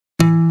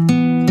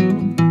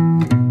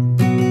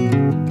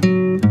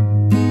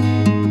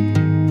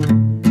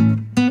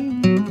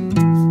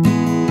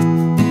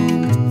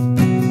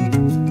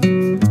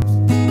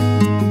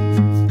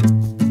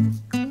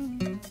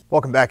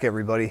Welcome back,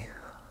 everybody.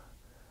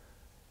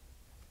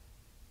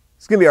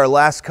 It's going to be our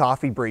last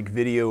coffee break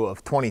video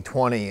of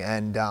 2020,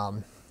 and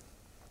I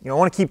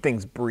want to keep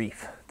things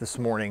brief this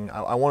morning.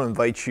 I want to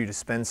invite you to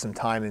spend some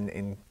time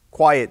in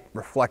quiet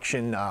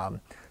reflection,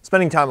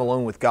 spending time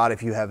alone with God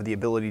if you have the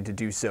ability to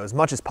do so, as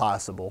much as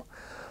possible.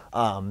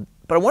 But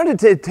I wanted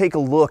to take a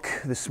look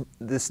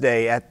this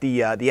day at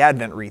the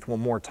Advent Wreath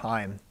one more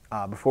time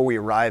before we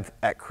arrive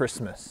at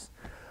Christmas.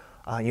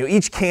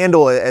 Each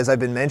candle, as I've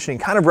been mentioning,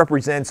 kind of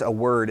represents a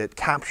word. It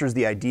captures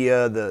the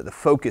idea, the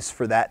focus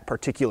for that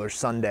particular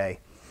Sunday.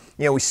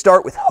 We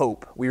start with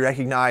hope. We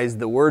recognize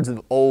the words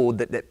of old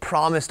that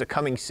promised a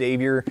coming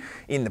Savior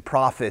in the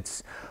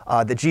prophets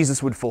that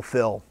Jesus would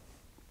fulfill.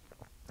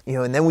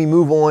 And then we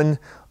move on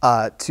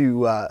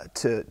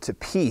to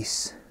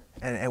peace,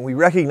 and we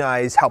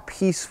recognize how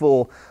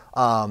peaceful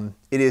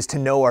it is to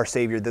know our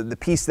Savior, the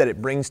peace that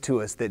it brings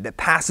to us, that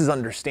passes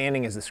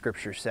understanding, as the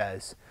Scripture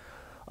says.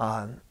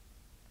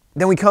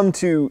 Then we come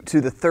to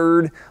the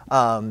third.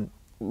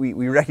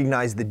 We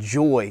recognize the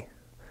joy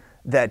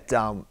that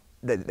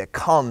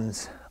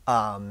comes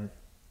when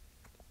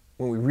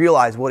we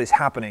realize what is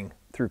happening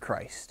through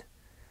Christ.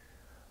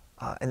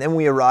 And then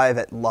we arrive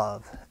at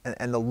love,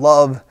 and the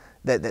love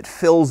that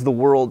fills the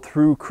world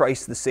through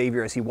Christ the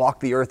Savior as He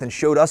walked the earth and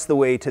showed us the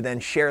way to then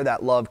share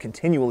that love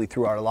continually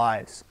through our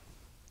lives.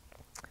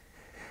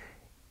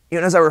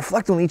 And as I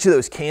reflect on each of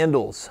those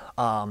candles,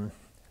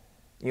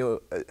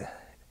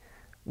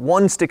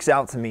 one sticks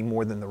out to me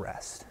more than the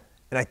rest.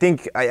 And I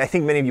think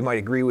many of you might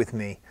agree with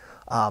me.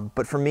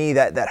 But for me,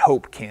 that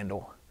hope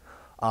candle.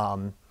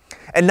 And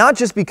not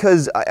just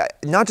because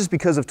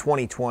of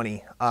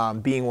 2020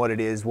 being what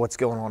it is, what's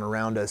going on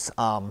around us.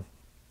 I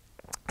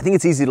think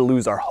it's easy to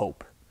lose our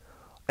hope.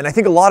 And I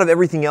think a lot of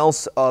everything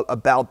else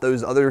about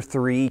those other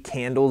three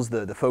candles,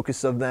 the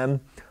focus of them,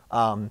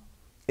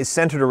 is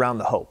centered around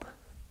the hope.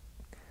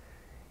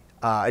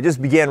 I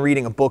just began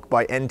reading a book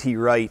by N.T.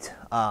 Wright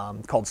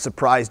called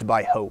Surprised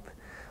by Hope.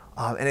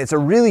 And it's a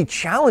really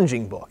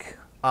challenging book.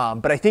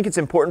 But I think it's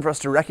important for us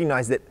to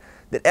recognize that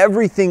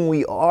everything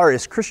we are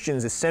as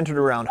Christians is centered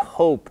around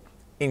hope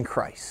in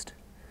Christ.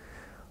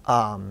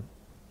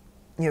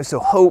 So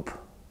hope,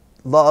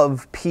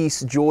 love,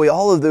 peace, joy,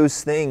 all of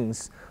those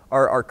things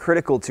are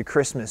critical to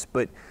Christmas.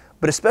 But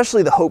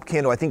especially the hope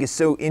candle, I think, is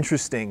so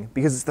interesting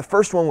because it's the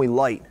first one we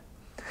light.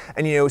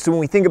 And so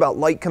when we think about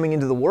light coming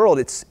into the world,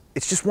 it's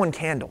just one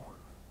candle,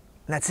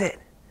 and that's it.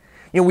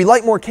 We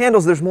light more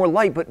candles, there's more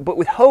light, but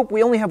with hope,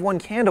 we only have one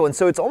candle, and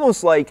so it's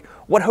almost like,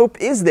 what hope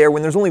is there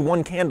when there's only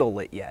one candle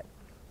lit yet?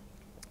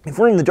 If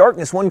we're in the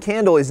darkness, one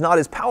candle is not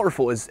as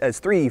powerful as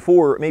 3,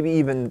 4, maybe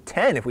even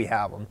 10 if we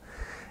have them.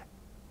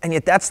 And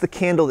yet that's the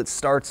candle that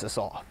starts us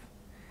off.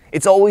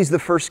 It's always the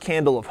first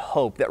candle of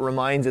hope that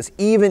reminds us,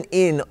 even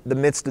in the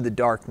midst of the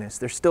darkness,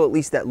 there's still at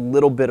least that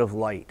little bit of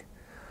light.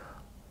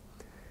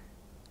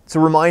 It's a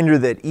reminder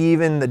that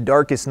even the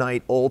darkest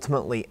night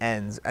ultimately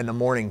ends and the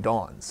morning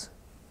dawns.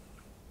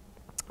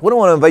 What I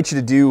want to invite you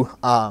to do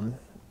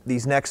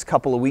these next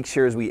couple of weeks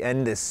here as we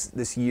end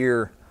this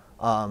year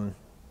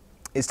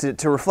is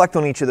to reflect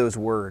on each of those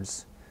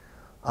words.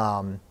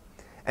 And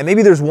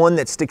maybe there's one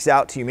that sticks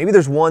out to you. Maybe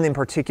there's one in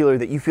particular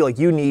that you feel like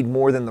you need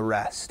more than the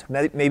rest.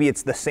 Maybe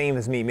it's the same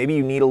as me. Maybe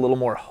you need a little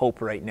more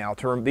hope right now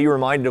to be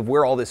reminded of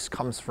where all this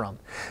comes from.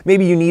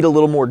 Maybe you need a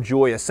little more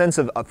joy, a sense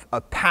of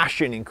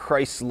passion in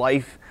Christ's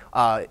life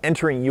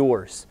entering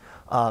yours.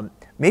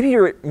 Maybe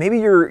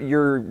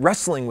you're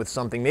wrestling with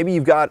something. Maybe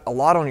you've got a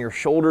lot on your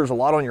shoulders, a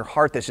lot on your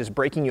heart that's just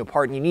breaking you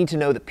apart, and you need to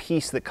know the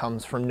peace that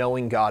comes from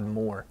knowing God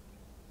more.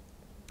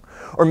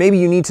 Or maybe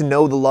you need to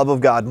know the love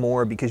of God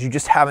more because you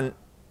just haven't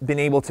been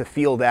able to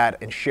feel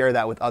that and share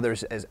that with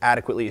others as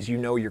adequately as you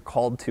know you're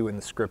called to in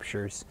the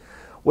Scriptures.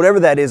 Whatever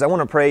that is, I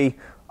want to pray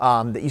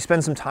that you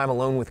spend some time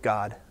alone with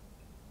God.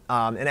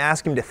 And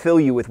ask Him to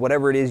fill you with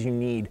whatever it is you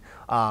need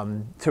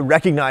to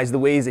recognize the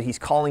ways that He's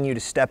calling you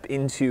to step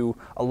into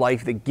a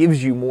life that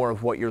gives you more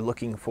of what you're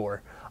looking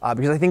for.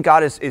 Because I think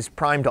God is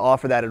primed to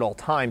offer that at all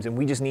times, and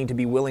we just need to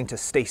be willing to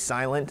stay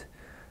silent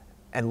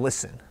and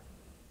listen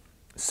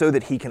so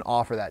that He can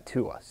offer that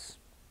to us.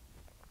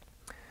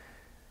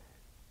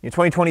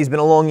 2020 has been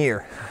a long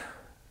year,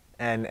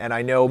 and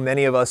I know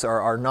many of us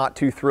are not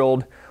too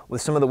thrilled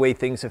with some of the way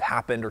things have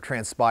happened or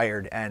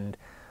transpired,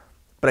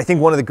 but I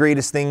think one of the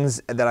greatest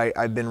things that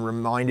I've been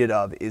reminded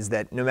of is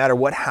that no matter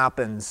what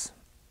happens,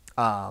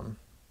 when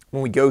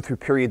we go through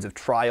periods of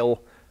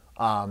trial,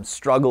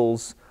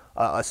 struggles,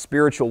 a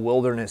spiritual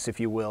wilderness, if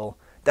you will,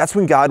 that's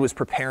when God was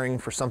preparing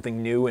for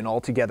something new and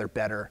altogether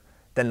better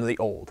than the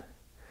old.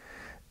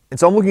 And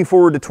so I'm looking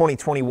forward to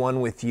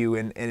 2021 with you,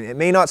 and it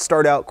may not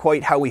start out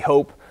quite how we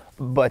hope,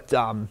 but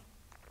I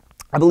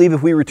believe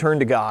if we return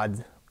to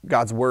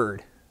God's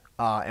Word,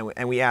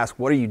 and we ask,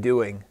 what are you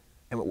doing?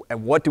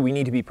 And what do we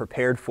need to be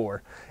prepared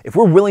for? If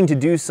we're willing to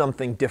do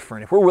something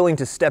different, if we're willing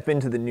to step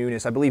into the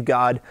newness, I believe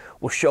God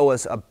will show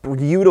us a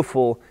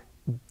beautiful,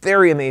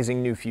 very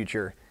amazing new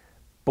future.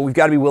 But we've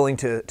got to be willing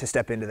to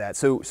step into that.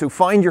 So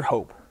find your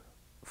hope,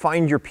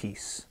 find your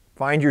peace,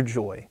 find your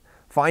joy,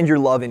 find your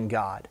love in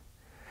God.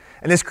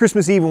 And this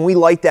Christmas Eve, when we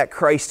light that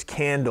Christ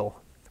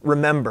candle,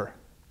 remember,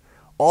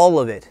 all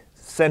of it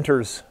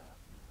centers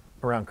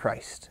around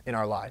Christ in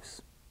our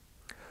lives.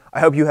 I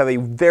hope you have a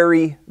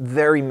very,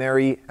 very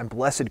merry and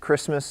blessed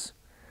Christmas,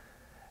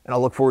 and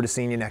I'll look forward to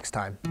seeing you next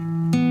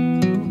time.